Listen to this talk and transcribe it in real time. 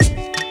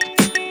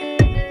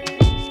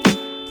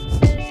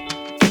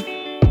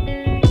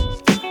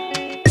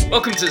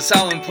Welcome to the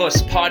Silent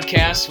Plus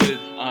podcast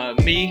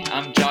with me.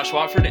 I'm Josh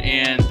Watford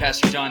and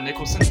Pastor John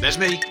Nicholson. That's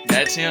me.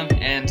 That's him.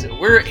 And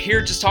we're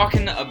here just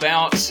talking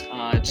about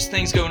just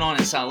things going on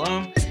in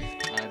Siloam.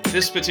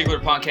 This particular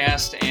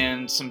podcast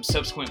and some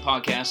subsequent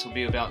podcasts will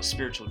be about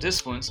spiritual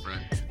disciplines.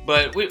 Right.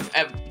 But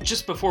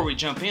just before we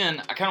jump in,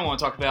 I kind of want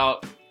to talk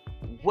about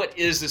what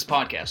is this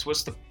podcast?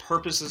 What's the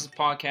purpose of this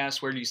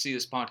podcast? Where do you see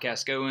this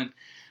podcast going?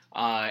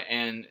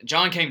 And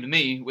John came to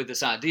me with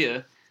this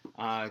idea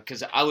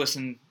because I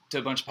listen to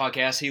a bunch of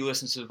podcasts. He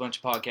listens to a bunch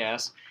of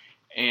podcasts.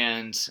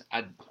 And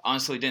I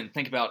honestly didn't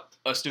think about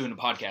us doing a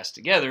podcast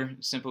together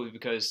simply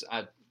because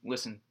I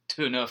listen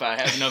to enough. I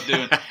have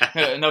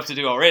enough to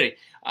do already.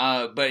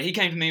 But he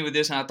came to me with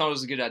this, and I thought it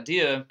was a good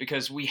idea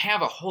because we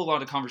have a whole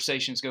lot of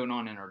conversations going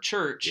on in our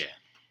church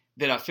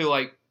that I feel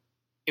like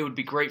it would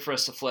be great for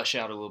us to flesh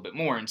out a little bit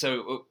more. And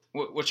so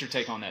what's your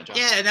take on that, John?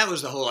 Yeah, and that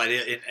was the whole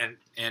idea.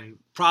 And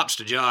props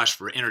to Josh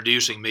for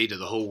introducing me to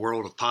the whole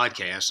world of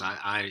podcasts.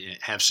 I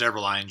have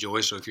several I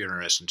enjoy, so if you're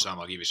interested in some,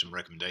 I'll give you some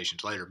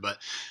recommendations later. But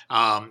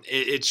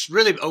it's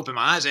really opened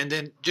my eyes. And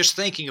then just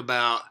thinking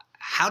about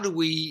how do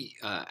we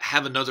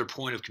have another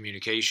point of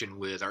communication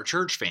with our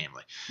church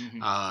family?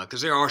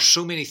 Because there are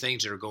so many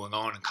things that are going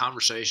on and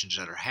conversations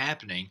that are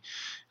happening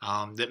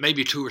that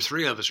maybe two or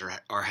three of us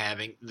are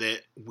having that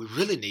we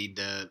really need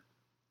to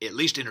at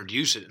least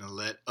introduce it and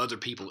let other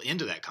people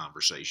into that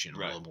conversation a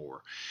little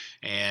more.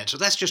 And so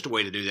that's just a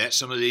way to do that.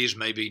 Some of these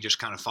may be just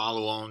kind of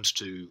follow-ons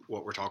to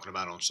what we're talking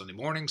about on Sunday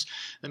mornings.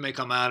 They may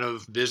come out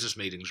of business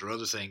meetings or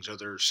other things,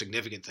 other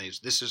significant things.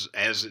 This is,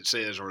 as it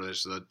says, or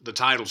this, the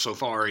title so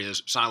far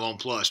is Siloam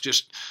Plus,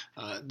 just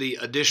the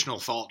additional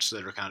thoughts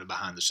that are kind of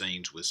behind the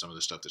scenes with some of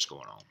the stuff that's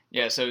going on.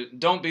 Yeah, so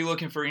don't be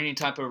looking for any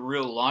type of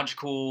real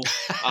logical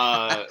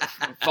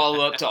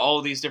follow-up to all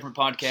of these different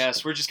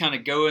podcasts. We're just kind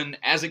of going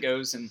as it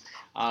goes, and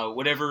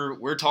whatever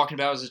we're talking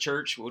about as a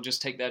church, we'll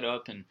just take that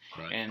up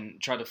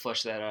and try to flesh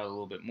that out a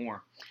little bit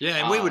more. Yeah,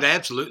 and we would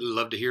absolutely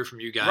love to hear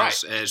from you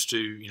guys as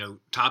to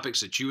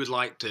topics that you would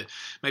like to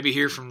maybe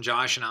hear from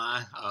Josh and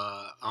I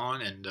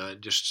on,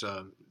 and just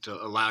to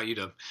allow you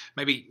to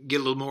maybe get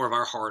a little more of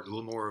our heart, a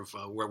little more of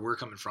where we're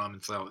coming from,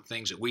 and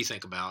things that we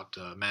think about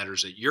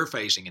matters that you're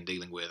facing and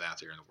dealing with out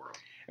there in the world.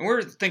 And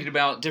we're thinking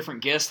about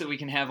different guests that we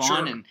can have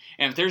on, and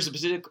if there's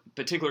a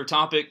particular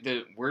topic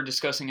that we're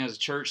discussing as a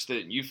church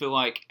that you feel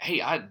like,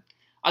 hey,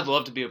 I'd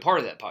love to be a part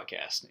of that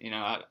podcast.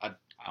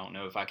 I don't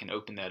know if I can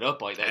open that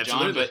up like that,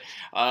 Absolutely. John.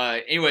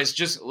 But anyways,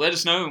 just let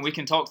us know and we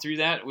can talk through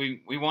that.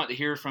 We want to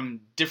hear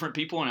from different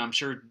people, and I'm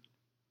sure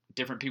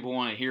different people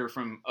want to hear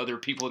from other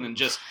people than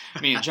just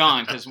me and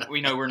John, because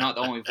we know we're not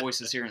the only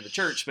voices here in the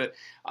church, but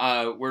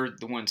we're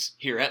the ones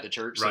here at the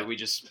church. So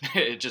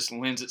it just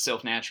lends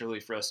itself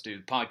naturally for us to do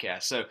the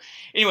podcast. So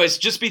anyways,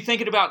 just be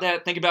thinking about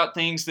that. Think about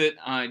things that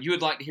you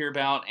would like to hear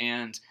about,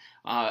 and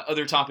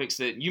other topics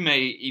that you may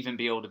even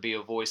be able to be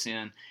a voice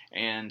in,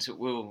 and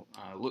we'll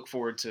look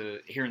forward to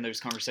hearing those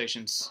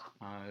conversations.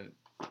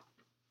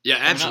 Yeah,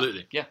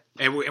 absolutely. Yeah,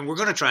 and we're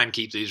going to try and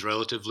keep these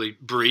relatively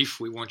brief.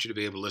 We want you to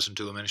be able to listen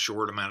to them in a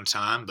short amount of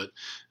time, but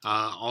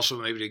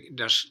also maybe to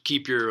just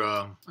keep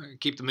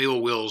the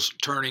meal wheels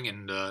turning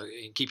and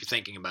keep you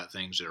thinking about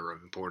things that are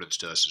of importance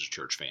to us as a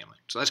church family.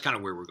 So that's kind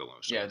of where we're going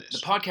with yeah, this.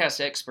 The podcast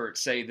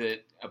experts say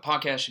that a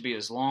podcast should be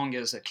as long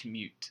as a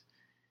commute.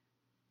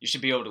 You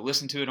should be able to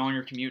listen to it on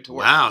your commute to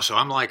work. Wow, so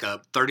I'm like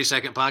a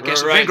 30-second podcast. Right.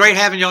 It's been great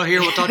having y'all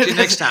here. We'll talk to you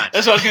next time.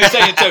 That's what I was going to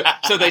say. And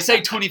so they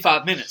say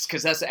 25 minutes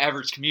because that's the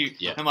average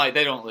commute. Yeah. I'm like,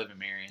 they don't live in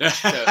Marion.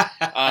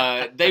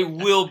 So they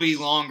will be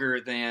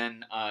longer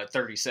than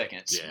 30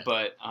 seconds. Yeah.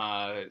 But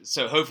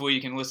so hopefully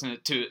you can listen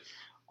to it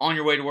on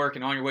your way to work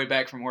and on your way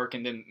back from work,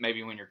 and then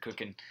maybe when you're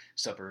cooking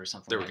supper or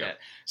something like that.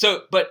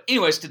 So, but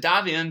anyways, to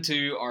dive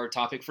into our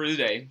topic for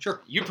today. Sure.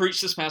 You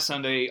preached this past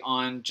Sunday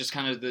on just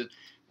kind of the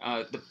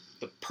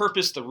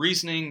purpose, the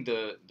reasoning,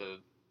 the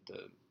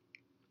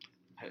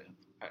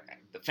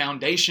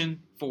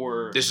foundation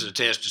for... This is a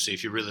test to see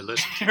if you really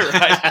listen. Right.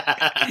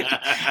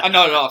 I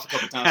nodded off a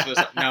couple times.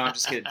 But no, I'm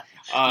just kidding.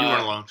 You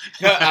weren't alone.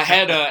 I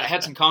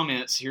had some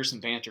comments. Here's some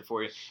banter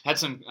for you. Had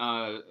some...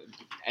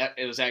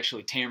 it was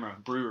actually Tamara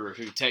Brewer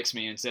who texted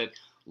me and said,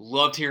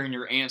 loved hearing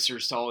your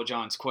answers to all of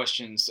John's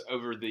questions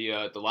over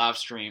the live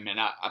stream. And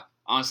I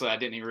honestly, I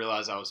didn't even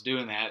realize I was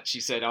doing that.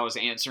 She said I was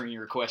answering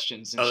your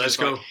questions. And that's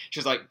cool. She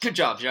was like, "Good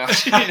job,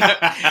 Josh."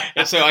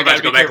 And so I got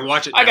to go back and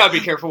watch it now. I got to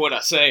be careful what I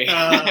say.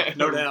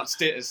 No doubt.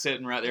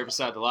 Sitting right there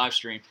beside the live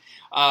stream.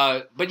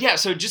 But yeah,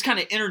 so just kind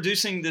of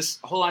introducing this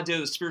whole idea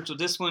of the spiritual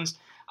disciplines.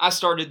 I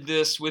started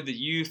this with the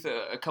youth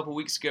a couple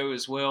weeks ago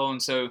as well,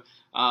 and so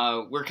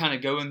we're kind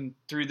of going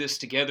through this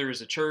together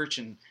as a church.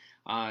 And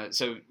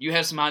so you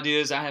have some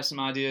ideas, I have some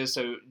ideas.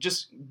 So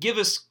just give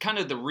us kind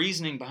of the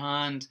reasoning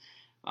behind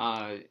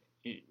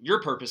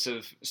your purpose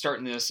of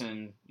starting this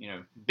in,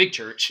 big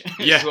church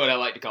Yeah. is what I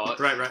like to call it.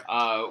 Right.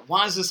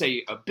 Why is this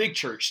a big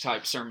church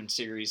type sermon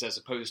series as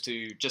opposed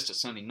to just a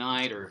Sunday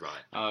night or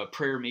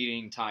prayer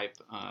meeting type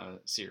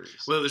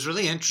series? Well, it was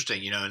really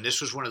interesting, and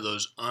this was one of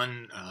those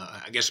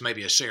I guess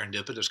maybe a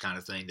serendipitous kind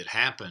of thing that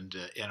happened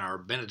in our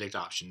Benedict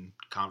option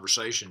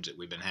conversations that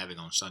we've been having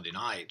on Sunday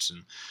nights.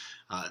 And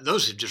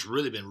those have just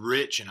really been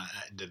rich and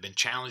they've been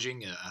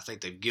challenging. I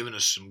think they've given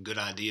us some good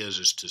ideas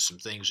as to some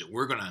things that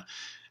we're going to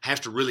have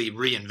to really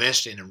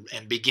reinvest in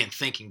and begin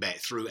thinking back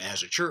through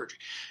as a church.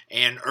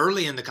 And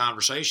early in the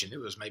conversation, it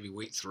was maybe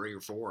week 3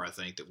 or 4, I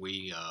think, that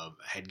we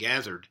had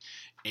gathered,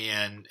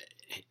 and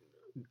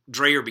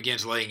Dreher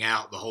begins laying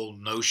out the whole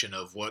notion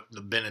of what the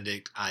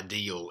Benedict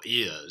ideal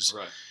is.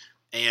 Right.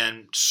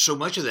 And so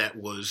much of that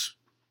was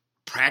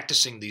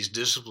practicing these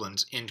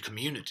disciplines in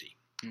community.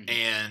 Mm-hmm.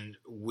 And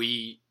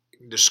we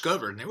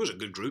discovered, and there was a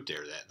good group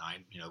there that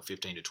night,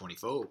 15 to 20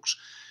 folks,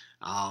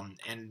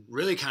 and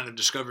really kind of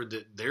discovered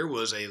that there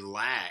was a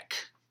lack,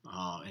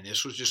 and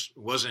this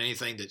wasn't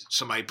anything that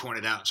somebody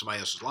pointed out in somebody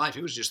else's life.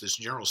 It was just this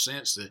general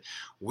sense that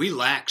we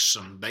lack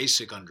some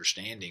basic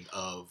understanding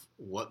of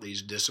what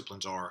these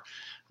disciplines are.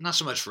 Not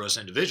so much for us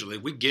individually.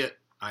 We get,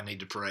 I need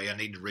to pray, I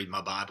need to read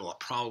my Bible, I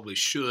probably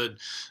should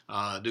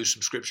do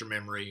some scripture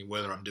memory,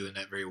 whether I'm doing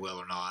that very well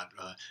or not.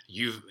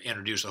 You've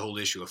introduced the whole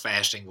issue of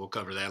fasting. We'll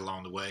cover that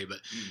along the way. But,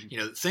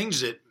 things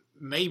that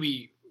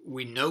maybe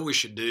we know we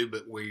should do,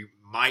 but we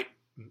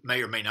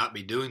may or may not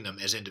be doing them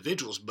as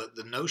individuals, but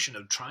the notion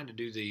of trying to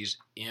do these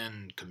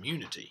in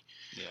community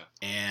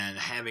and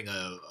having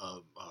a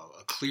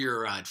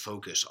clear-eyed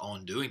focus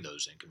on doing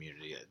those in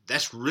community,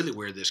 that's really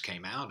where this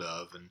came out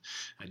of,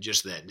 and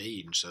just that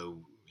need. And so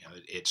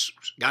it's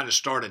got us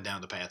started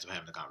down the path of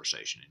having the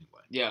conversation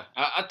anyway. Yeah,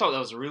 I thought that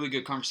was a really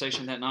good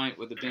conversation that night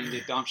with the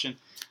Benedict option.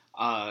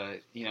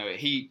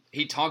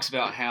 He talks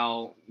about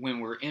how when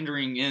we're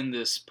entering in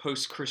this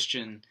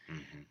post-Christian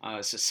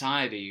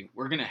society,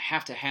 we're going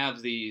to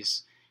have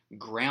these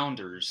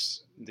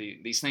grounders,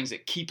 these things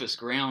that keep us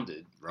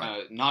grounded,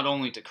 not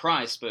only to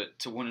Christ, but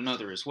to one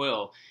another as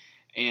well.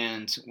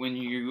 And when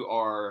you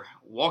are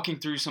walking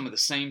through some of the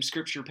same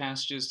scripture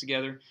passages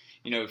together,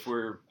 if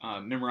we're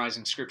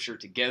memorizing scripture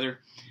together,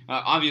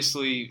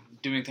 obviously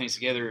doing things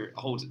together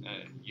holds,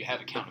 you have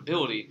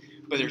accountability,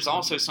 but there's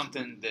also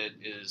something that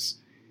is,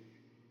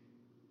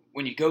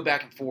 when you go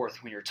back and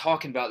forth, when you're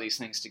talking about these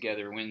things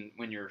together,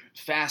 when you're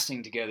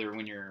fasting together,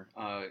 when you're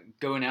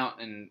going out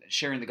and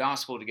sharing the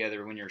gospel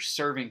together, when you're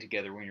serving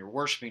together, when you're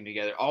worshiping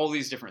together, all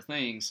these different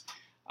things,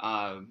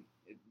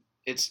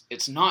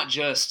 it's not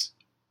just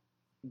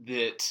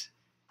that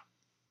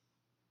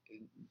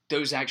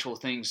those actual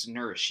things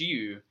nourish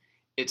you.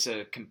 It's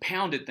a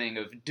compounded thing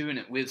of doing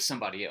it with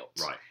somebody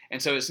else. Right.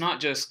 And so it's not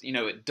just,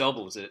 it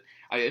doubles it.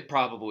 It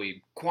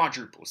probably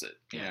quadruples it,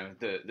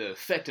 the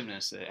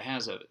effectiveness that it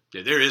has of it.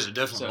 Yeah, there is a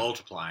definite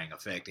multiplying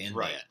effect in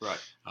that. Right.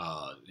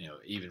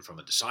 Even from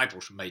a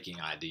disciple-making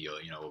idea,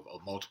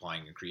 of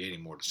multiplying and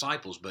creating more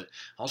disciples, but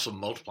also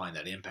multiplying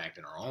that impact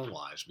in our own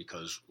lives,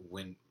 because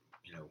when,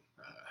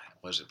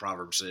 what is it,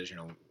 Proverbs says,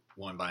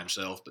 one by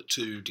himself, but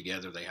two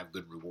together, they have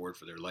good reward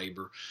for their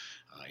labor.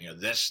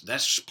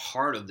 That's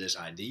part of this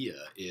idea,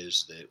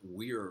 is that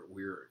we're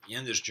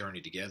in this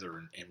journey together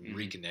and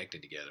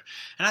reconnecting together.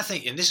 And I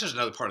think, and this is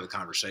another part of the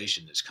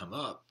conversation that's come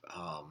up,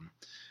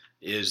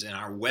 is in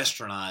our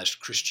westernized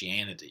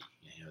Christianity,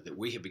 that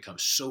we have become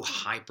so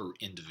hyper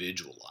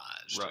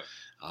individualized.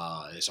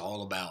 Right. It's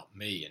all about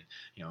me.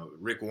 And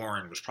Rick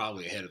Warren was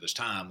probably ahead of his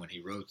time when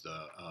he wrote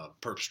the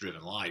Purpose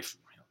Driven Life.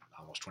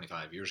 Almost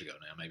 25 years ago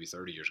now, maybe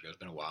 30 years ago. It's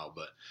been a while,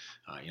 but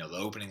the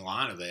opening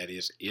line of that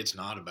is, "It's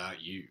not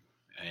about you,"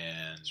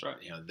 and that's right.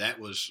 That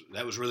was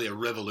really a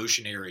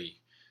revolutionary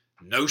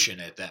notion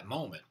at that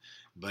moment,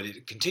 but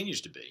it continues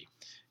to be.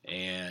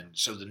 And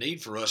so the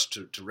need for us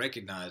to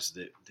recognize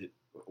that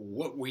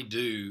what we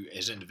do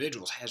as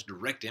individuals has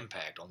direct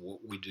impact on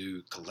what we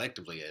do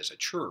collectively as a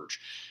church.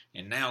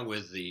 And now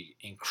with the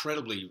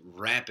incredibly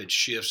rapid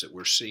shifts that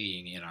we're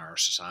seeing in our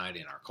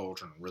society, in our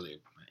culture, and really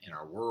in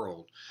our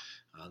world,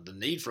 the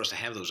need for us to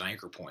have those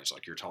anchor points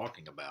like you're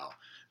talking about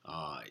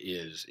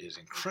is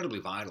incredibly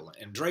vital.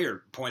 And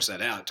Dreher points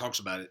that out, talks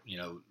about it,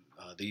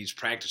 these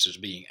practices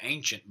being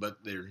ancient,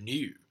 but they're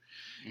new.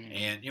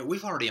 And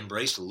we've already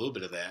embraced a little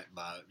bit of that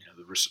by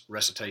the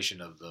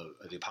recitation of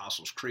the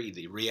Apostles' Creed,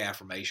 the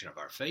reaffirmation of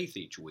our faith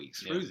each week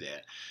through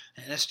that,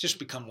 and that's just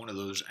become one of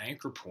those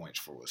anchor points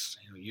for us.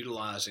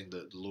 Utilizing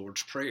the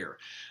Lord's Prayer.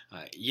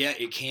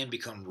 It can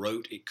become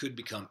rote, it could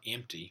become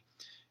empty,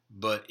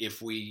 but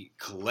if we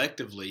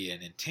collectively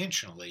and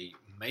intentionally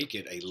make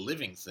it a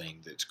living thing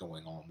that's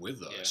going on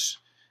with us,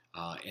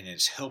 and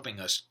it's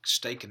helping us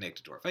stay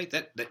connected to our faith,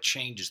 that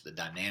changes the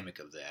dynamic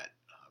of that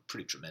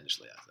pretty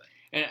tremendously, I think.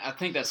 And I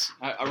think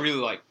I really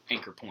like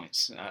anchor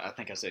points. I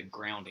think I said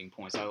grounding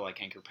points. I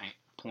like anchor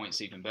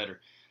points even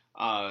better.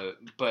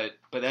 But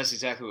that's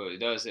exactly what it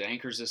does. It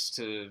anchors us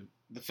to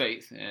the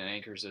faith, and it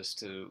anchors us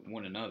to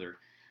one another.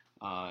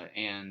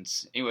 And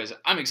anyways,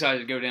 I'm excited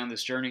to go down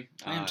this journey.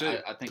 I am too.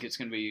 I think it's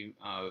going to be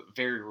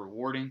very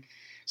rewarding.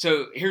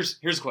 So here's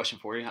a question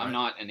for you. I'm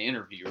not an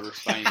interviewer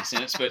by any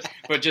sense,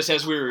 but just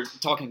as we were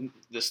talking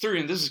this through,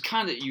 and this is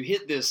kind of, you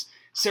hit this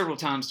several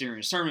times during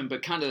your sermon,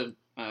 but kind of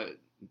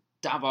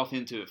dive off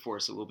into it for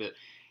us a little bit.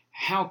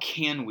 How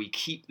can we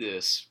keep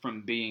this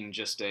from being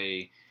just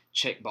a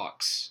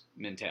checkbox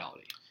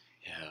mentality?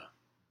 Yeah.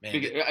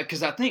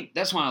 Because I think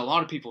that's why a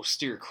lot of people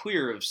steer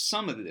clear of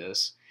some of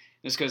this,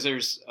 is because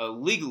there's a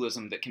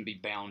legalism that can be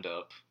bound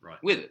up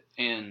with it.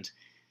 And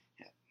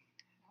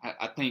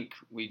I think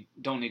we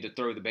don't need to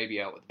throw the baby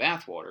out with the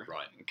bathwater.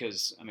 Right.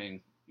 Because, I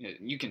mean,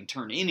 you can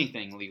turn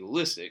anything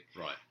legalistic.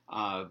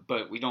 Right.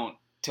 But we don't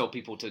tell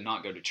people to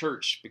not go to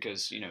church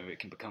because, it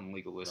can become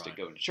legalistic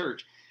going to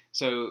church.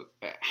 So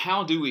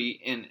how do we,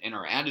 in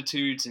our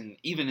attitudes and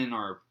even in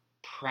our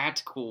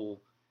practical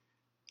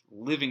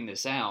living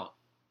this out,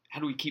 how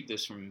do we keep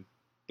this from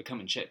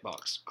becoming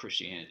checkbox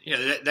Christianity?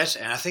 Yeah,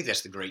 and I think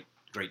that's the great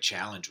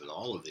challenge with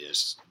all of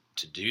this,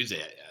 to do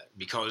that,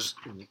 because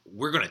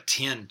we're going to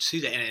tend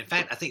to that. And in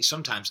fact, I think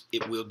sometimes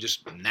it will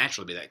just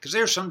naturally be that. Because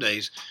there are some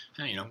days,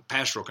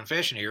 pastoral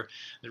confession here,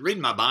 that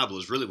reading my Bible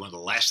is really one of the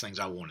last things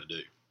I want to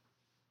do.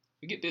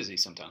 You get busy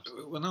sometimes.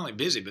 Well, not only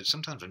busy, but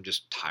sometimes I'm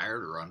just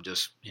tired, or I'm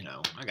just,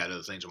 I got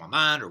other things on my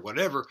mind or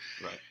whatever.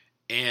 Right.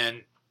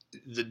 And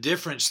the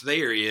difference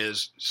there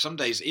is some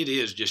days it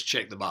is just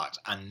check the box.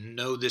 I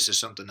know this is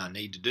something I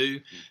need to do,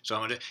 so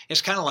I'm going to do.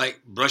 It's kind of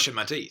like brushing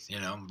my teeth.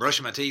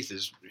 Brushing my teeth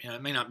is,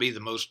 it may not be the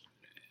most,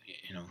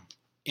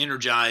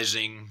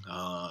 energizing,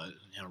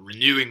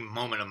 renewing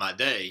moment of my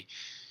day,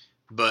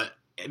 but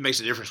it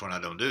makes a difference when I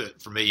don't do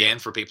it, for me and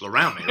for people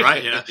around me,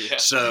 right? Yeah.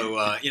 So,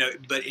 and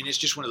it's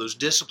just one of those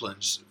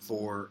disciplines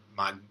for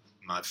my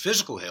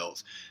physical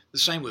health. The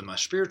same with my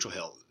spiritual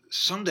health.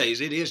 Some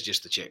days it is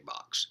just the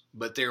checkbox,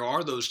 but there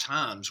are those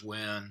times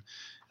when,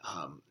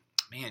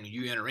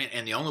 you enter in,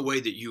 and the only way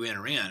that you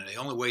enter in, the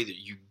only way that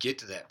you get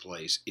to that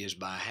place is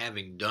by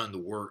having done the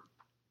work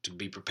to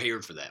be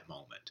prepared for that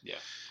moment. Yeah.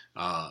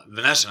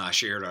 Vanessa and I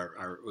shared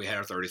we had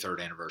our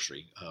 33rd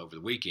anniversary over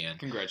the weekend.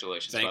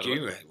 Congratulations. Thank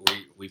you.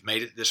 We've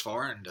made it this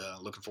far, and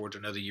looking forward to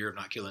another year of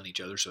not killing each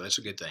other. So that's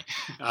a good thing.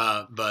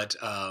 But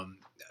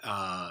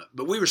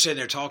we were sitting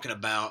there talking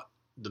about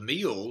the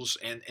meals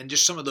and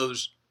just some of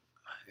those.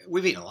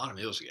 We've eaten a lot of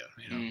meals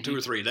together, 2 or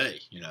 3 a day,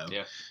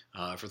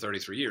 for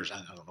 33 years.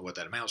 I don't know what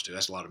that amounts to.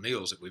 That's a lot of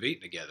meals that we've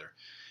eaten together.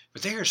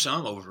 But there are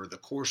some over the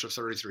course of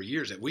 33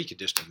 years that we could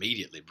just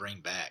immediately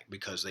bring back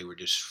because they were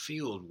just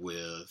filled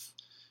with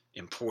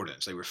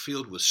importance. They were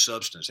filled with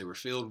substance. They were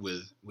filled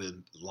with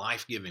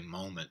life-giving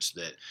moments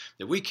that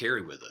we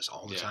carry with us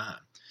all the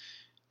time.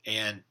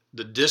 And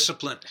the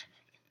discipline,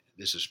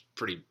 this is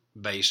pretty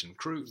base and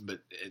crude, but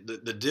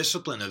the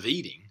discipline of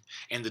eating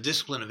and the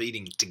discipline of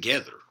eating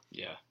together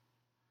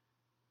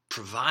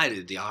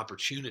provided the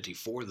opportunity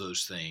for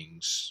those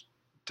things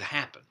to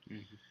happen.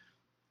 Mm-hmm.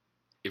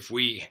 If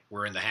we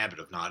were in the habit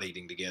of not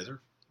eating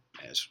together,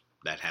 as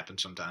that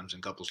happens sometimes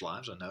in couples'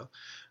 lives, I know,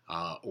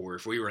 or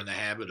if we were in the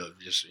habit of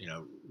just,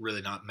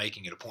 really not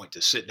making it a point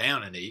to sit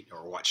down and eat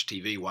or watch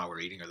TV while we're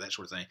eating or that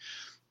sort of thing,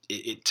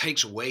 it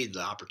takes away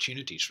the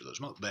opportunities for those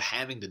moments. But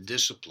having the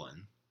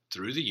discipline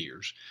through the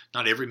years,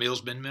 not every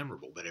meal's been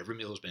memorable, but every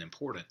meal has been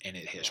important, and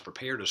it has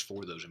prepared us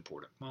for those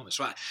important moments.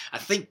 So I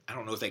think, I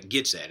don't know if that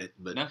gets at it,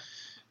 but... No.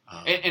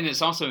 And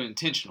it's also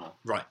intentional.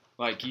 Right.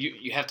 Like,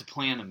 you have to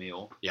plan a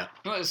meal. Yeah.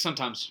 Well,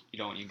 sometimes you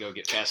don't. You go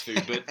get fast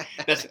food, but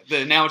that's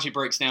the analogy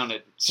breaks down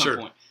at some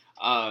point.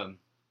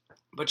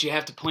 But you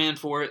have to plan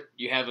for it.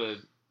 You have a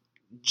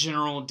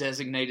general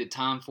designated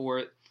time for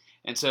it.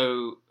 And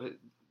so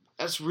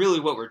that's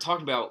really what we're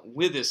talking about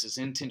with this is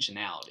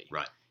intentionality.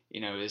 Right.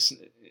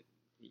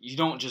 You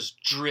don't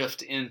just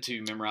drift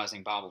into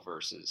memorizing Bible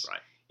verses.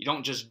 Right. You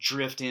don't just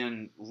drift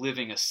in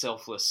living a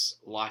selfless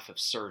life of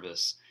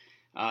service.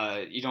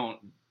 You don't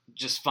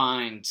just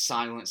find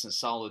silence and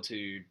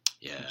solitude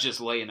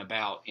just laying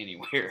about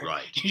anywhere.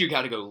 Right. You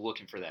got to go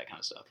looking for that kind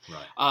of stuff.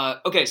 Right.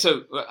 Okay,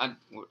 so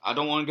I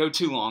don't want to go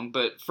too long,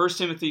 but 1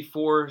 Timothy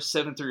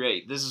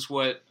 4:7-8, this is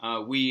what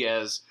we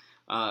as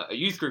a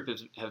youth group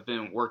have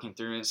been working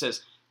through, and it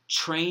says,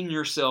 train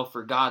yourself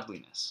for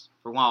godliness.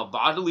 For while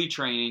bodily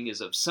training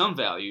is of some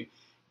value,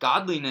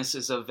 godliness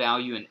is of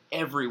value in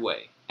every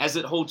way, as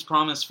it holds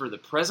promise for the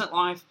present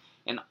life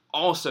and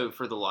also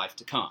for the life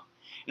to come.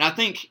 And I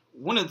think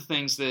one of the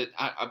things that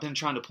I've been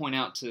trying to point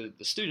out to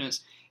the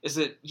students is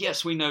that,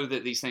 yes, we know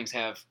that these things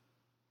have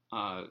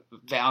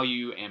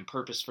value and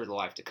purpose for the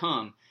life to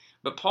come,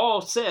 but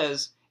Paul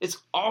says it's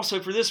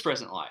also for this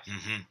present life.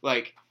 Mm-hmm.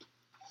 Like,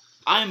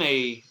 I'm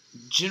a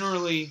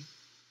generally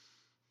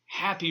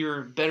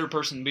happier, better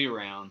person to be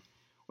around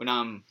when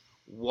I'm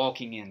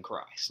walking in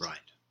Christ. Right.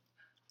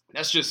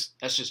 That's just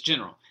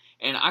general.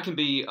 And I can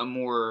be a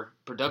more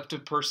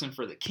productive person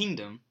for the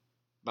kingdom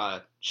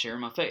by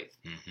sharing my faith.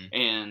 Mm-hmm.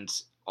 And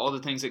all the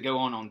things that go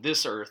on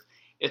this earth.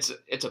 It's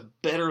a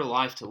better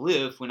life to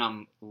live when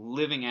I'm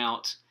living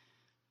out,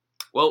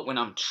 when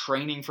I'm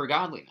training for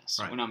godliness,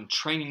 right. When I'm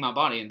training my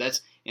body, and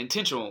that's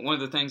intentional. One of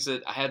the things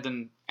that I had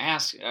them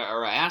ask,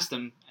 or I asked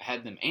them, I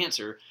had them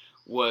answer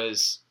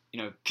was,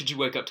 could you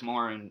wake up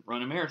tomorrow and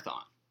run a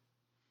marathon?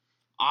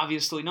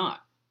 Obviously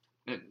not.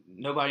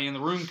 Nobody in the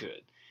room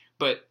could.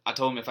 But I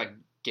told him, if I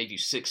gave you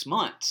 6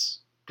 months,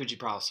 could you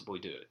possibly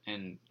do it?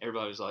 And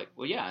everybody was like,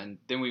 well, yeah. And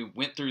then we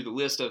went through the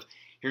list of,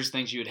 here's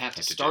things you would have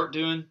to start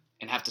doing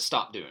and have to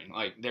stop doing.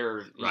 Like,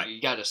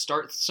 you got to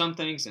start some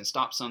things and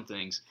stop some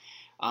things.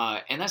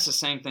 And that's the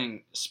same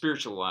thing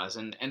spiritual-wise.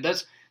 And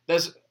that's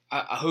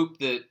I hope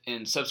that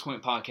in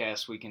subsequent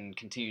podcasts we can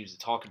continue to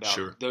talk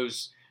about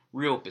those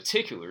real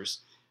particulars.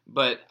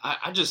 But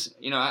I just,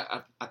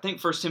 I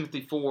think 1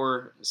 Timothy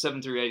 4,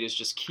 7 through 8 is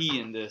just key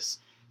in this,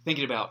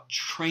 thinking about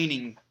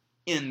training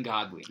in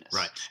godliness.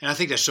 Right. And I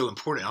think that's so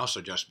important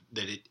also, just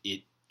that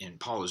it and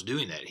Paul is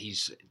doing that.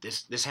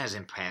 This has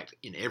impact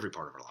in every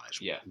part of our lives.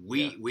 Yeah.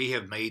 We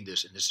have made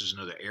this, and this is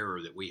another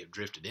error that we have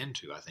drifted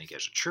into, I think,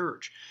 as a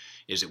church,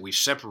 is that we've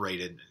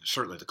separated,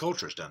 certainly the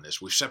culture has done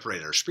this, we've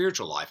separated our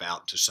spiritual life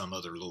out to some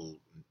other little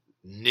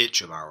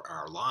niche of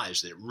our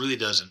lives that really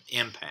doesn't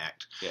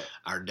impact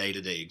our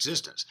day-to-day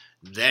existence.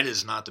 That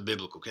is not the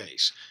biblical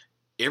case.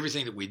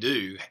 Everything that we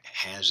do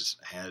has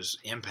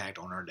impact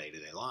on our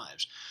day-to-day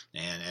lives.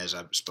 And as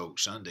I spoke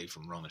Sunday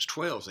from Romans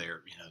 12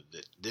 there,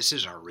 that this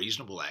is our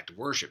reasonable act of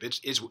worship. It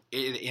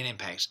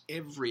impacts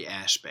every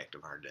aspect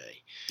of our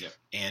day. Yep.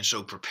 And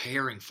so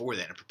preparing for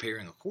that and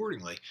preparing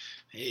accordingly,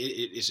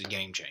 it is a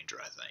game changer,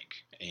 I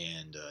think.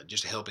 And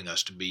just helping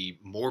us to be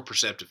more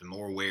perceptive and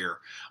more aware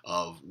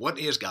of what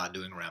is God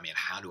doing around me and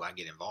how do I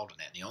get involved in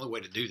that. And the only way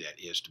to do that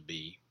is to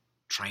be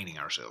training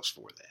ourselves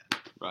for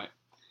that.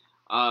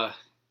 Right.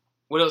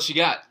 What else you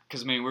got?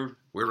 Because we're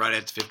right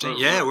at the 15.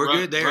 We're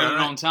good there. Running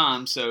on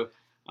time, so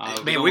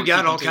we've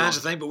got all kinds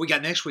of things, but we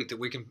got next week that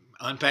we can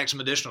unpack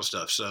some additional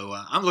stuff. So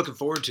I'm looking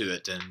forward to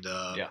it, and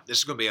this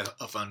is going to be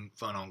a fun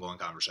ongoing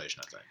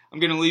conversation, I think. I'm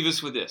going to leave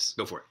us with this.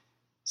 Go for it.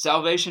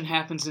 Salvation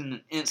happens in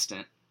an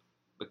instant.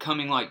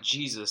 Becoming like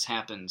Jesus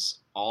happens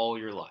all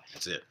your life.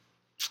 That's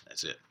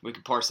it. We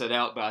could parse that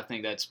out, but I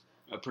think that's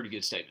a pretty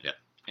good statement. Yeah.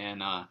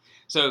 And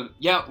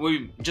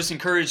we just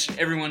encourage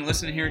everyone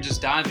listening here,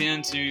 just dive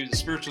into the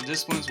spiritual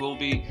disciplines. We'll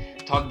be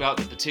talking about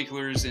the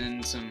particulars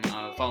in some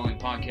following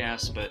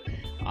podcasts, but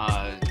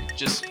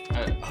just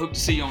hope to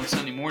see you on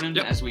Sunday morning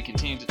as we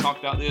continue to talk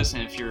about this.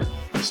 And if you're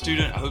a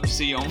student, I hope to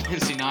see you on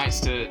Wednesday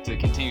nights to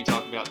continue to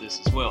talk about this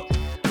as well.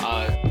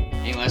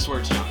 Any last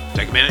words, John?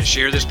 Take a minute,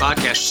 share this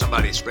podcast with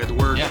somebody, spread the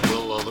word. Yeah.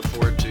 We'll look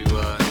forward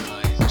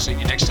to seeing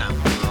you next time.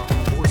 We're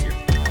on board here.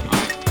 All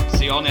right.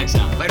 See you all next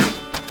time. Later.